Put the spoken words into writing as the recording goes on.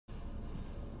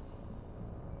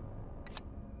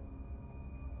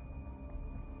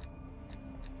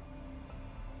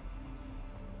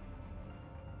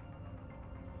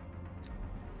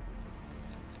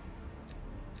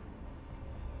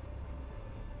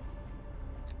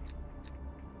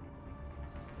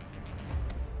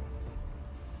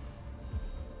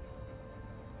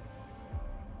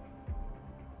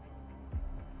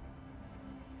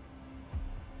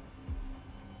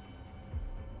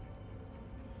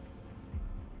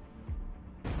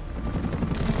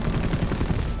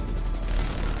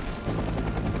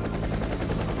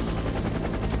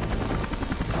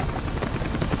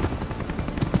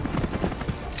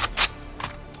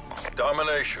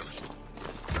Domination.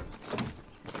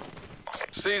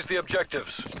 Seize the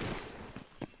objectives.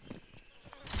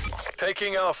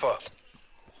 Taking Alpha.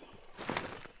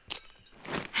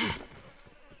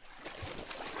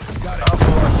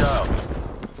 Alpha locked down.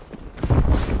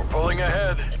 We're pulling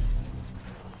ahead.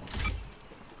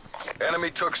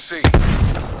 Enemy took C.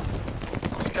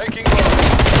 Taking Bravo.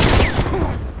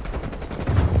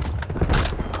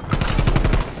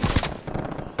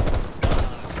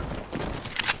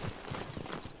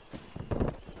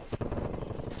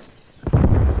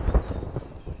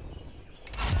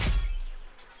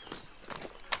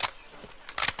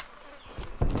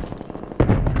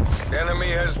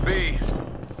 Enemy has B.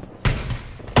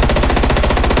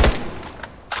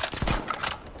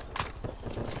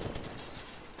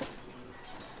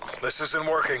 This isn't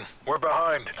working. We're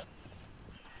behind.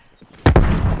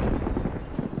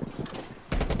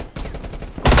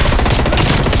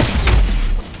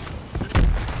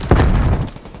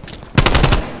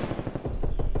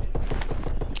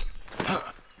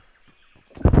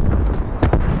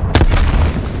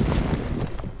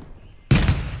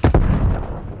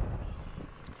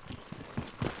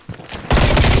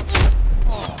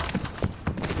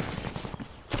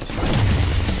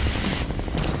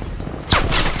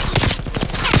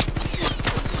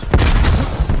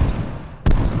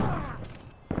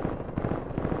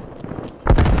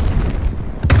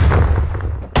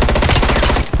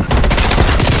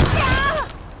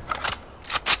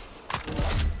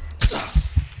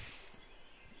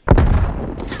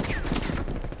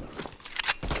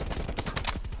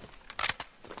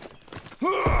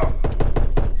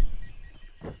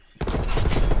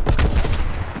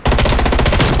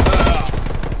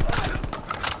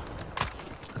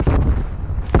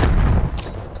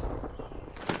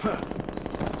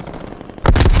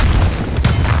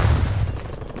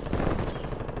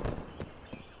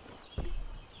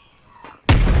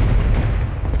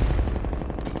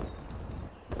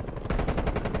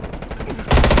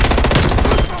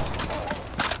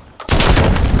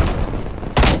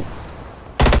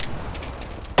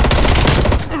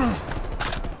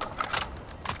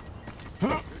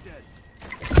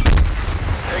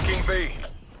 Taking B.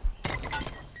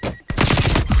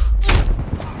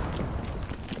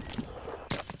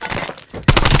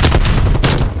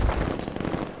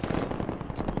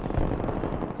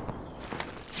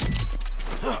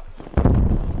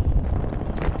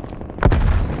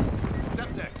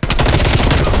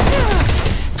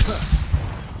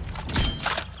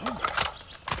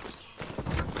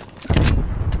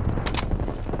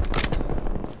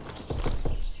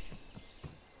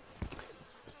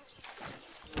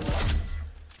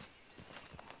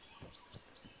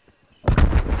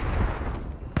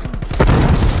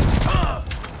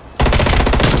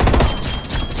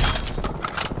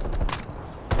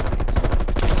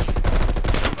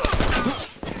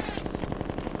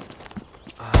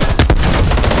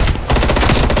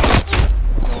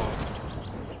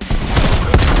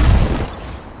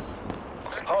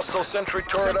 Hostile sentry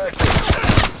turret active.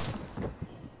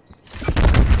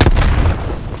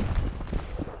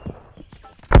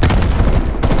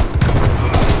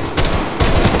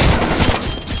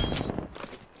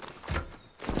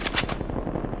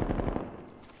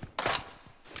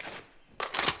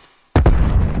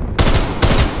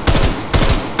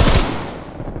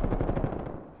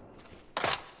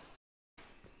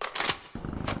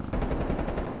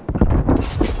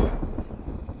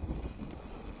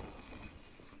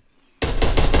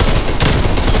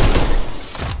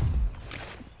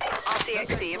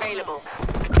 XD available.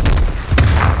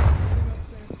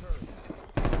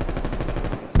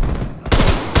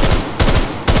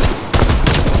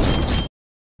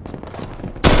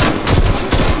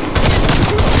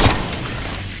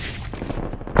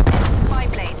 Spy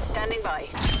plane standing by.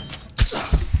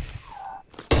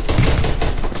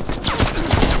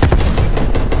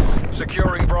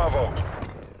 Securing Bravo.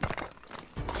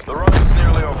 The run is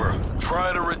nearly over.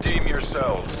 Try to redeem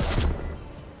yourselves.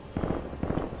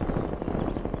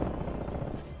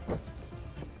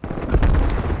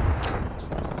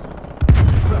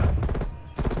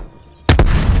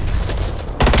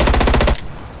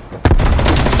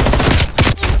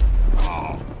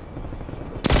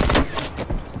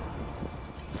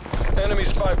 Enemy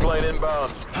spy plane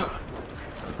inbound.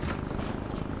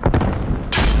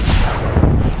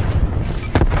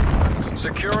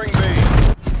 Securing B.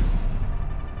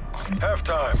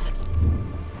 Halftime.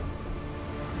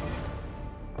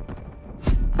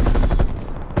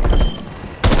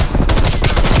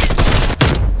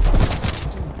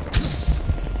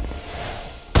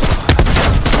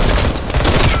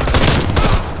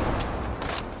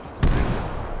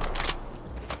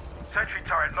 Sentry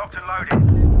turret locked and loaded.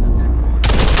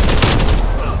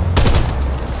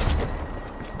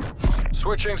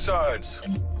 Switching sides.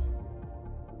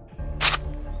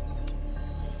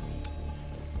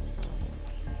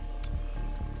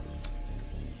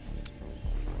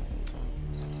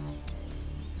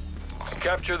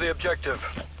 Capture the objective.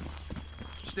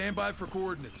 Stand by for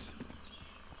coordinates.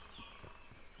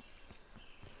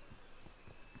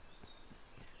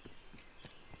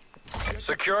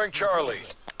 Securing Charlie.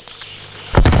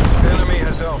 Enemy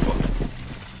has Alpha.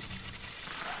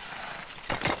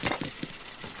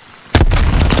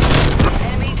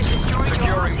 Enemy has destroyed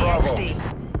Securing your Bravo.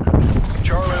 RCXD.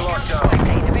 Charlie locked down.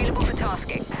 Plane available for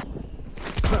tasking.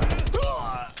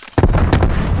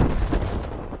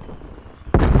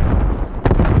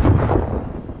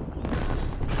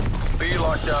 B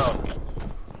locked down.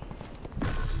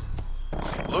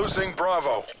 Losing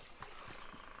Bravo.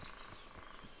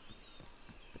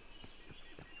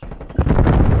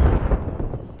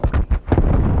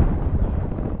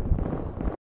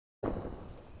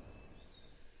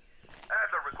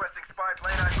 Adler requesting spy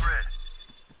plane on grid.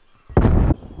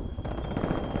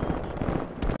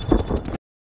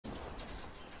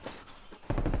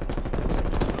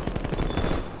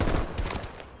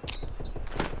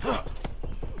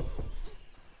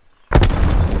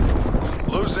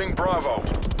 Losing Bravo.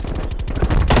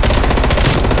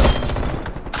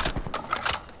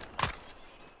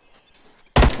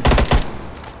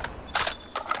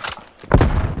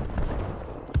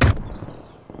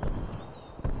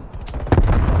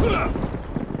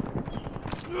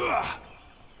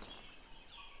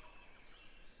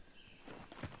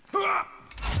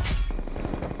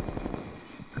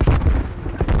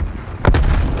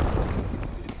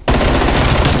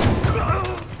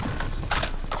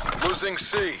 Losing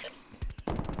C.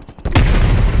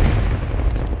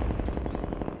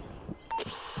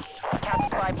 Counter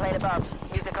spy plane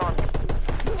above. Music on.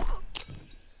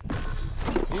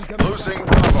 Losing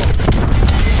Bravo.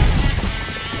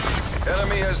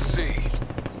 Enemy has C.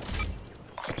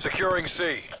 Securing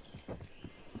C.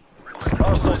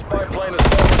 Hostile spy plane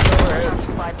established overhead. Counter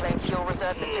spy plane fuel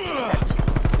reserves at 50%.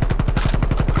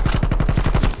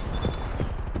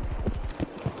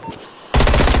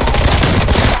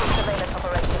 Surveillance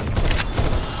operation.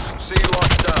 C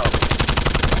locked down.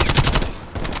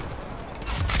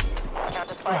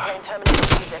 Counter spy plane terminating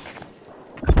music.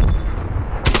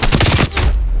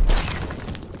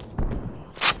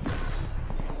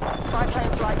 Spy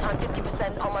plane flight time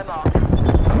 50% on my mark.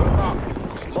 Mark.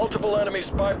 Multiple enemy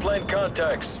spy plane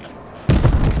contacts.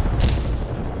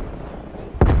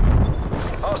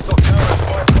 Hostile counter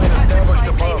spy plane established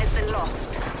Spy plane has above. been lost.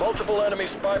 Multiple enemy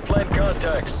spy plane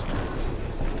contacts.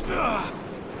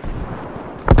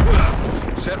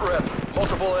 Sit rep.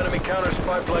 Multiple enemy counter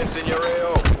spy planes in your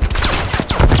AO.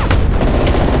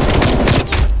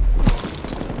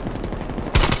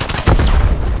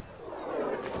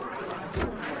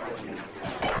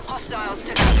 Hostiles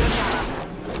took out your tower.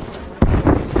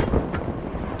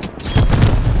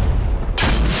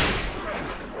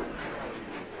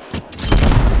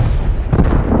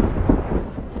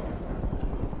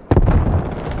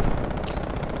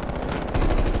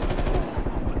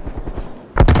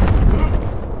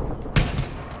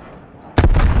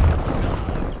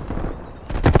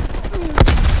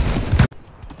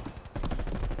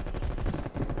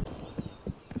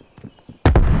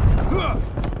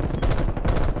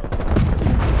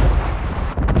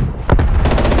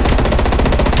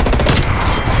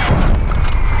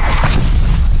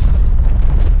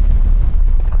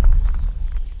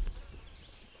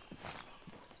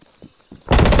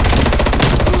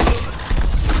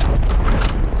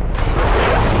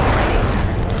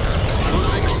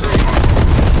 Losing C.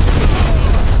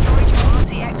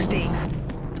 RCXD.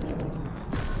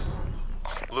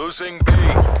 Losing B.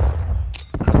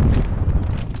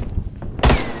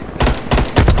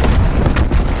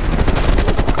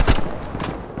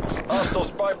 Hostile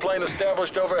spy plane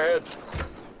established overhead.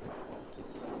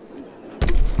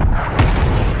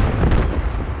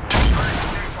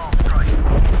 Napalm strike.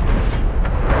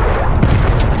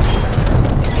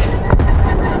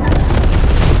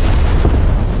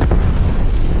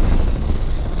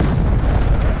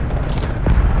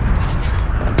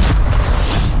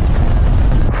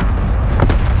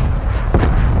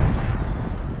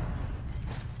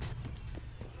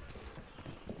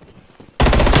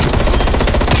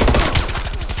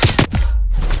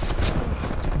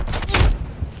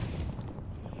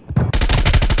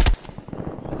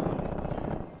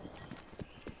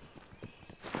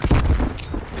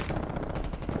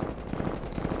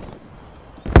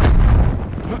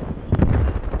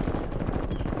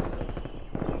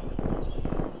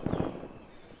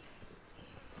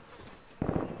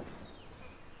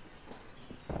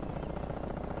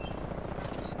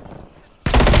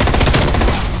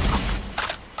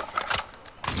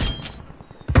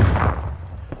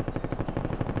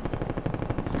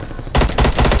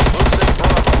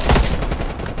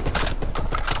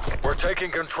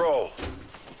 taking control.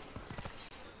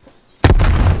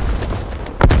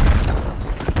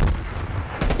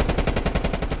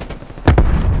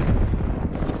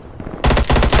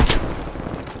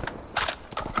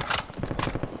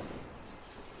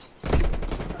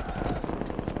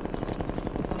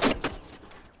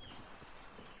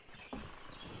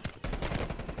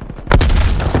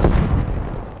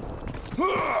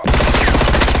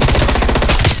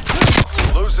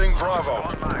 Losing Bravo.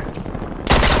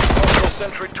 Hostile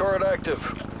sentry turret active.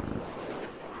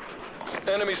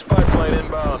 Enemy spy plane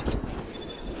inbound.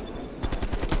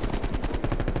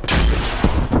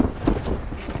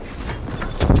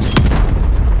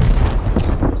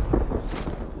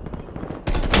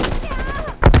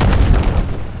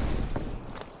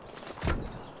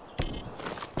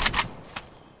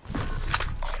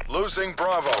 Losing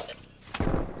Bravo.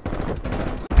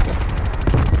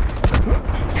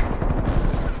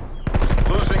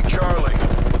 Losing Charlie.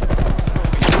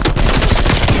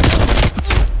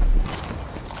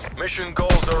 Mission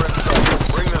goals are in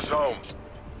sight. Bring this home.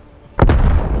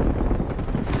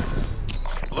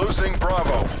 Losing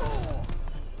Bravo.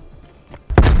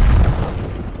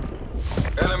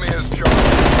 Enemy is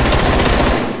Charlie.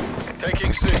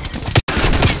 Taking C.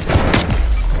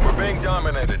 We're being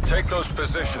dominated. Take those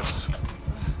positions.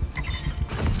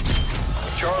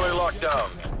 Charlie locked down.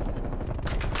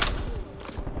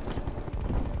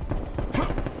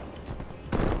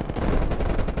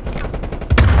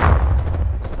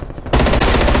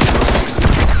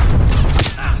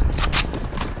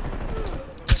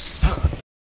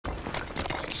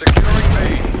 Securing B.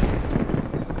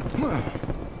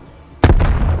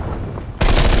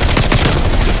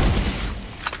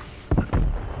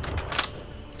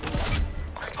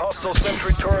 Hostile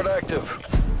sentry turret active.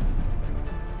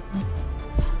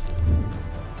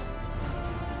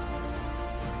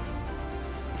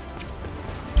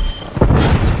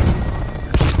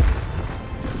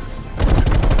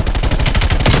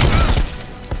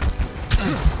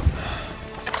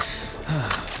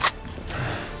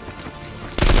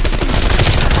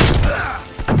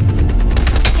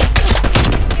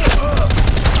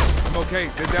 Okay,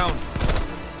 get down.